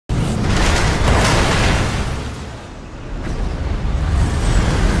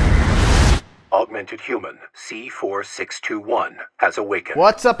augmented human, C4621, has awakened.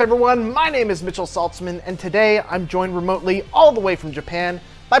 What's up everyone, my name is Mitchell Saltzman, and today I'm joined remotely all the way from Japan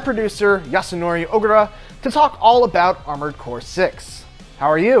by producer Yasunori Ogura to talk all about Armored Core 6. How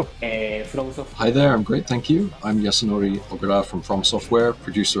are you? Hi there, I'm great, thank you. I'm Yasunori Ogura from FromSoftware,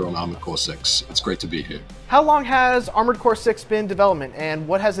 producer on Armored Core 6. It's great to be here. How long has Armored Core 6 been in development, and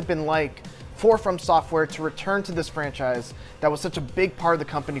what has it been like for FromSoftware to return to this franchise that was such a big part of the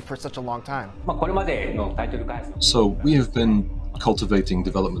company for such a long time? So we have been cultivating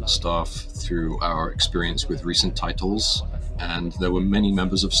development staff through our experience with recent titles, and there were many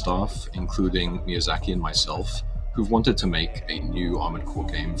members of staff, including Miyazaki and myself, who've wanted to make a new Armored Core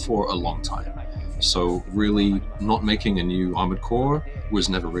game for a long time. So really, not making a new Armored Core was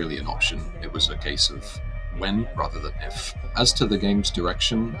never really an option. It was a case of when rather than if. As to the game's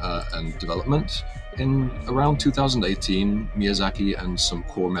direction and development, in around 2018, Miyazaki and some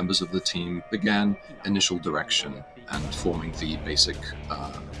core members of the team began initial direction and forming the basic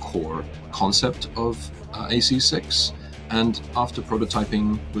core concept of AC6. And after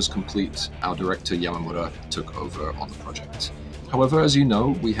prototyping was complete, our director Yamamura took over on the project. However, as you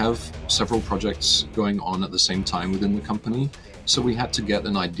know, we have several projects going on at the same time within the company, so we had to get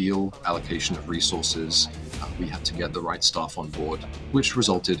an ideal allocation of resources. We had to get the right staff on board, which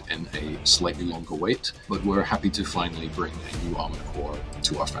resulted in a slightly longer wait, but we're happy to finally bring a new Armored Core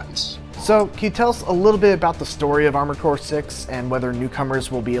to our fans. So, can you tell us a little bit about the story of Armored Core 6 and whether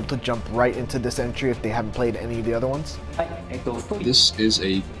newcomers will be able to jump right into this entry if they haven't played any of the other ones? This is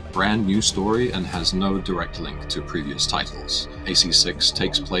a brand new story and has no direct link to previous titles. AC6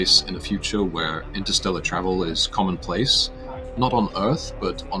 takes place in a future where interstellar travel is commonplace, not on Earth,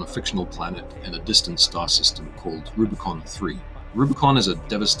 but on a fictional planet in a distant star system called Rubicon 3. Rubicon is a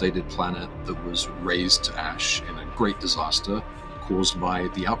devastated planet that was razed to ash in a great disaster caused by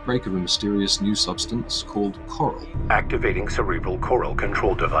the outbreak of a mysterious new substance called coral. Activating cerebral coral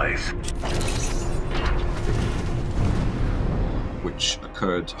control device. Which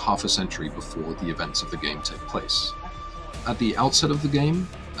occurred half a century before the events of the game take place. At the outset of the game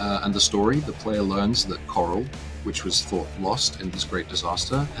and the story, the player learns that coral, which was thought lost in this great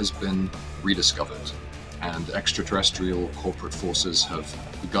disaster, has been rediscovered, and extraterrestrial corporate forces have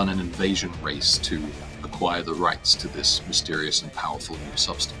begun an invasion race to acquire the rights to this mysterious and powerful new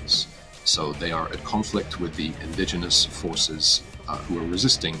substance. So they are at conflict with the indigenous forces who are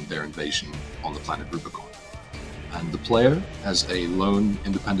resisting their invasion on the planet Rubicon. And the player, as a lone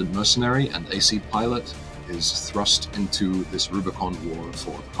independent mercenary and AC pilot, is thrust into this Rubicon war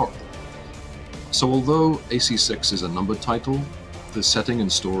for coral. So although AC6 is a numbered title, the setting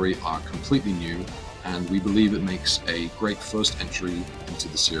and story are completely new, and we believe it makes a great first entry into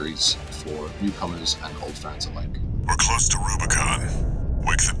the series for newcomers and old fans alike. We're close to Rubicon.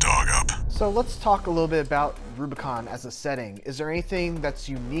 Wake the dog up. So let's talk a little bit about Rubicon as a setting. Is there anything that's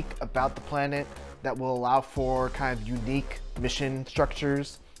unique about the planet that will allow for kind of unique mission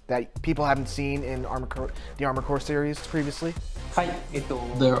structures that people haven't seen in the Armored Core series previously?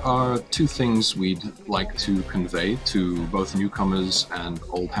 There are two things we'd like to convey to both newcomers and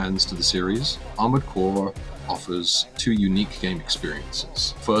old hands to the series. Armored Core offers two unique game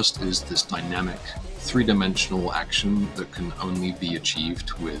experiences. First is this dynamic, three-dimensional action that can only be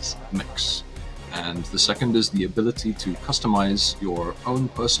achieved with mix. And the second is the ability to customize your own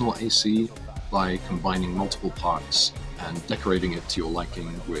personal AC by combining multiple parts and decorating it to your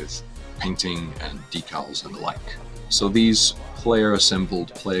liking with painting and decals and the like. So these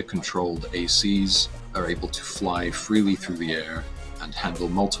player-assembled, player-controlled ACs are able to fly freely through the air and handle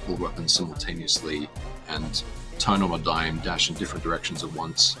multiple weapons simultaneously and turn on a dime, dash in different directions at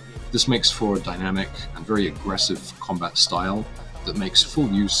once. This makes for a dynamic and very aggressive combat style that makes full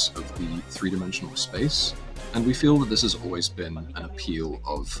use of the three-dimensional space. And we feel that this has always been an appeal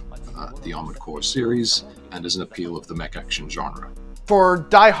of the Armored Core series and is an appeal of the mech action genre. For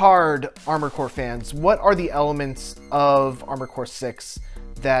die-hard Armored Core fans, what are the elements of Armored Core 6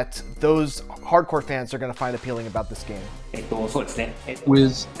 that those hardcore fans are going to find appealing about this game?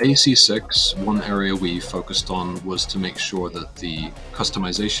 With AC6, one area we focused on was to make sure that the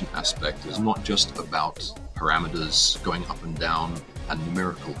customization aspect is not just about parameters going up and down and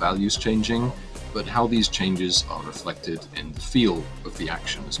numerical values changing, but how these changes are reflected in the feel of the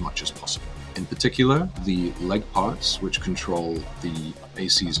action as much as possible. In particular, the leg parts, which control the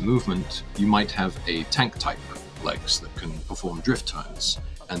AC's movement, you might have a tank type legs that can perform drift turns,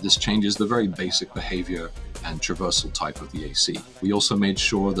 and this changes the very basic behavior and traversal type of the AC. We also made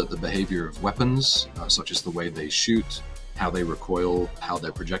sure that the behavior of weapons, such as the way they shoot, how they recoil, how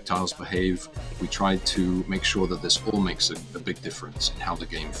their projectiles behave. We tried to make sure that this all makes a big difference in how the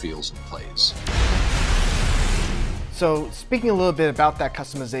game feels and plays. So speaking a little bit about that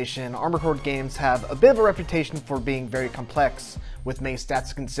customization, Armored Core games have a bit of a reputation for being very complex, with many stats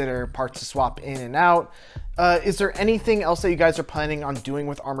to consider, parts to swap in and out. Is there anything else that you guys are planning on doing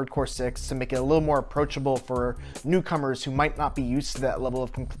with Armored Core 6 to make it a little more approachable for newcomers who might not be used to that level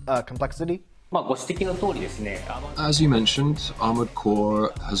of complexity? As you mentioned, Armored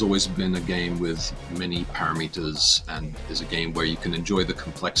Core has always been a game with many parameters and is a game where you can enjoy the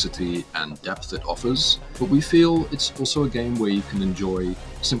complexity and depth it offers, but we feel it's also a game where you can enjoy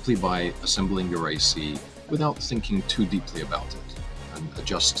simply by assembling your AC without thinking too deeply about it, and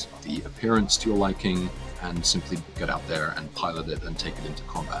adjust the appearance to your liking and simply get out there and pilot it and take it into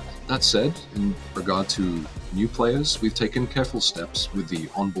combat. That said, in regard to new players, we've taken careful steps with the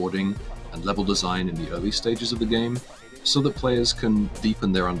onboarding and level design in the early stages of the game, so that players can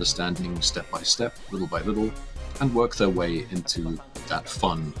deepen their understanding step by step, little by little, and work their way into that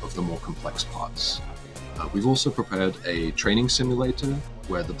fun of the more complex parts. We've also prepared a training simulator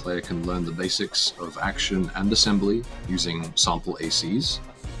where the player can learn the basics of action and assembly using sample ACs,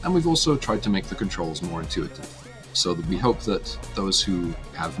 and we've also tried to make the controls more intuitive, so that we hope that those who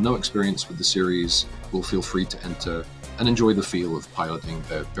have no experience with the series will feel free to enter and enjoy the feel of piloting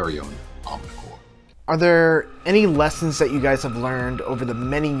their very own Armored Core. Are there any lessons that you guys have learned over the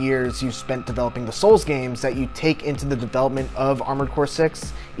many years you've spent developing the Souls games that you take into the development of Armored Core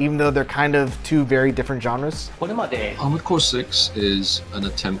 6, even though they're kind of two very different genres? Armored Core 6 is an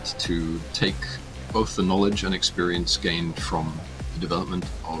attempt to take both the knowledge and experience gained from the development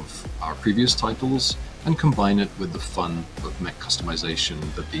of our previous titles and combine it with the fun of mech customization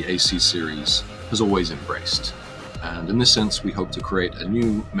that the AC series has always embraced. And in this sense, we hope to create a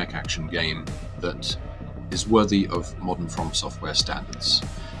new mech action game that is worthy of modern FromSoftware standards.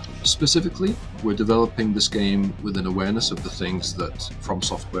 Specifically, we're developing this game with an awareness of the things that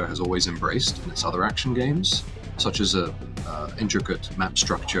FromSoftware has always embraced in its other action games, such as a intricate map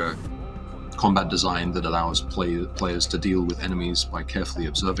structure, combat design that allows players to deal with enemies by carefully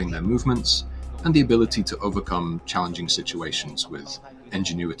observing their movements, and the ability to overcome challenging situations with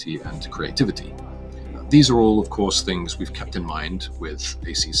ingenuity and creativity. These are all, of course, things we've kept in mind with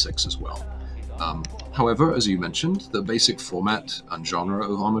AC6 as well. However, as you mentioned, the basic format and genre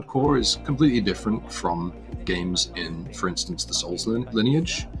of Armored Core is completely different from games in, for instance, the Souls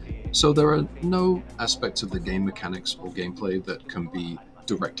lineage, so there are no aspects of the game mechanics or gameplay that can be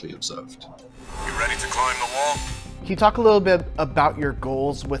directly observed. You ready to climb the wall? Can you talk a little bit about your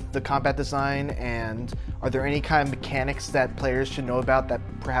goals with the combat design, and are there any kind of mechanics that players should know about that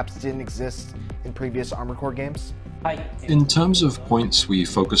perhaps didn't exist in previous Armored Core games? In terms of points we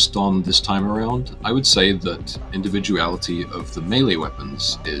focused on this time around, I would say that individuality of the melee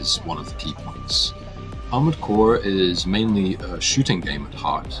weapons is one of the key points. Armored Core is mainly a shooting game at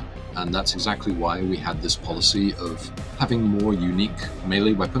heart, and that's exactly why we had this policy of having more unique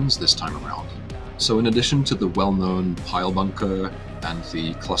melee weapons this time around. So in addition to the well-known pile bunker and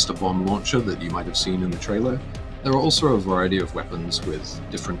the cluster bomb launcher that you might have seen in the trailer, there are also a variety of weapons with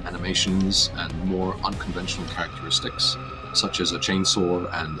different animations and more unconventional characteristics, such as a chainsaw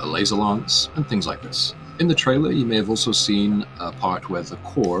and a laser lance, and things like this. In the trailer, you may have also seen a part where the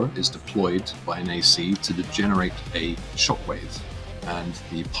core is deployed by an AC to generate a shockwave, and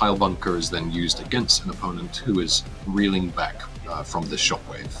the pile bunker is then used against an opponent who is reeling back from this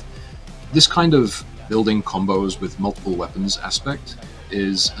shockwave. This kind of building combos with multiple weapons aspect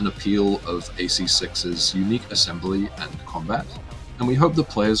is an appeal of AC6's unique assembly and combat, and we hope the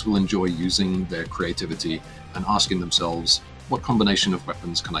players will enjoy using their creativity and asking themselves, what combination of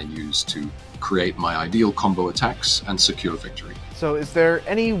weapons can I use to create my ideal combo attacks and secure victory? So is there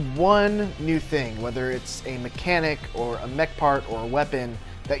any one new thing, whether it's a mechanic or a mech part or a weapon,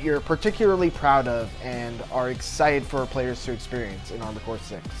 that you're particularly proud of and are excited for players to experience in Armored Core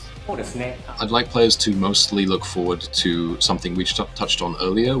 6? I'd like players to mostly look forward to something we touched on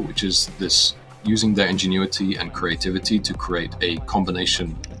earlier, which is this using their ingenuity and creativity to create a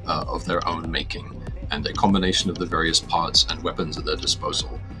combination of their own making, and a combination of the various parts and weapons at their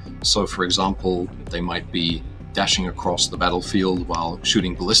disposal. So for example, they might be dashing across the battlefield while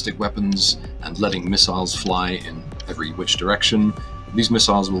shooting ballistic weapons and letting missiles fly in every which direction. These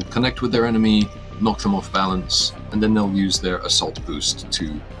missiles will connect with their enemy, knock them off balance, and then they'll use their assault boost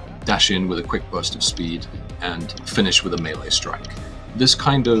to dash in with a quick burst of speed and finish with a melee strike. This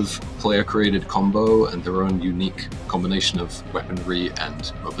kind of player-created combo and their own unique combination of weaponry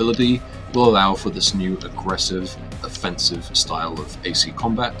and mobility will allow for this new aggressive, offensive style of AC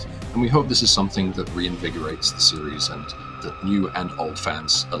combat, and we hope this is something that reinvigorates the series and that new and old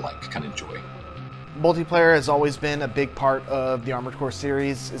fans alike can enjoy. Multiplayer has always been a big part of the Armored Core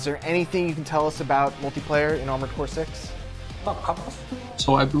series. Is there anything you can tell us about multiplayer in Armored Core 6?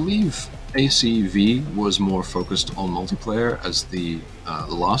 So I believe ACV was more focused on multiplayer as the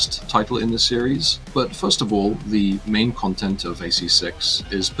last title in the series, but first of all, the main content of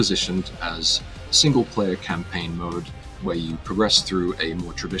AC6 is positioned as single-player campaign mode where you progress through a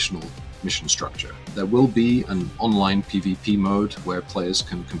more traditional mission structure. There will be an online PvP mode where players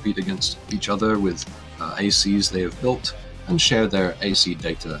can compete against each other with ACs they have built and share their AC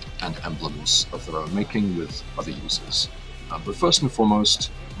data and emblems of their own making with other users. But first and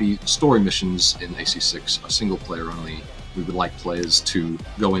foremost, the story missions in AC6 are single player only. We would like players to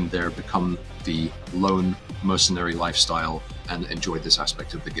go in there, become the lone mercenary lifestyle, and enjoy this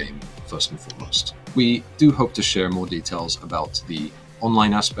aspect of the game first and foremost. We do hope to share more details about the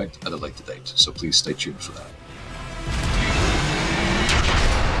online aspect at a later date, so please stay tuned for that.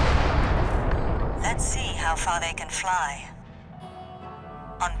 Let's see how far they can fly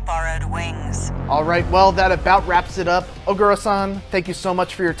on borrowed wings. All right, well, that about wraps it up. Ogura-san, thank you so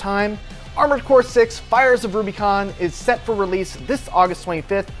much for your time. Armored Core 6 Fires of Rubicon is set for release this August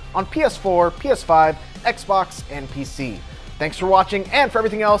 25th on PS4, PS5, Xbox, and PC. Thanks for watching, and for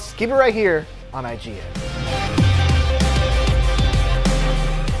everything else, keep it right here on IGN.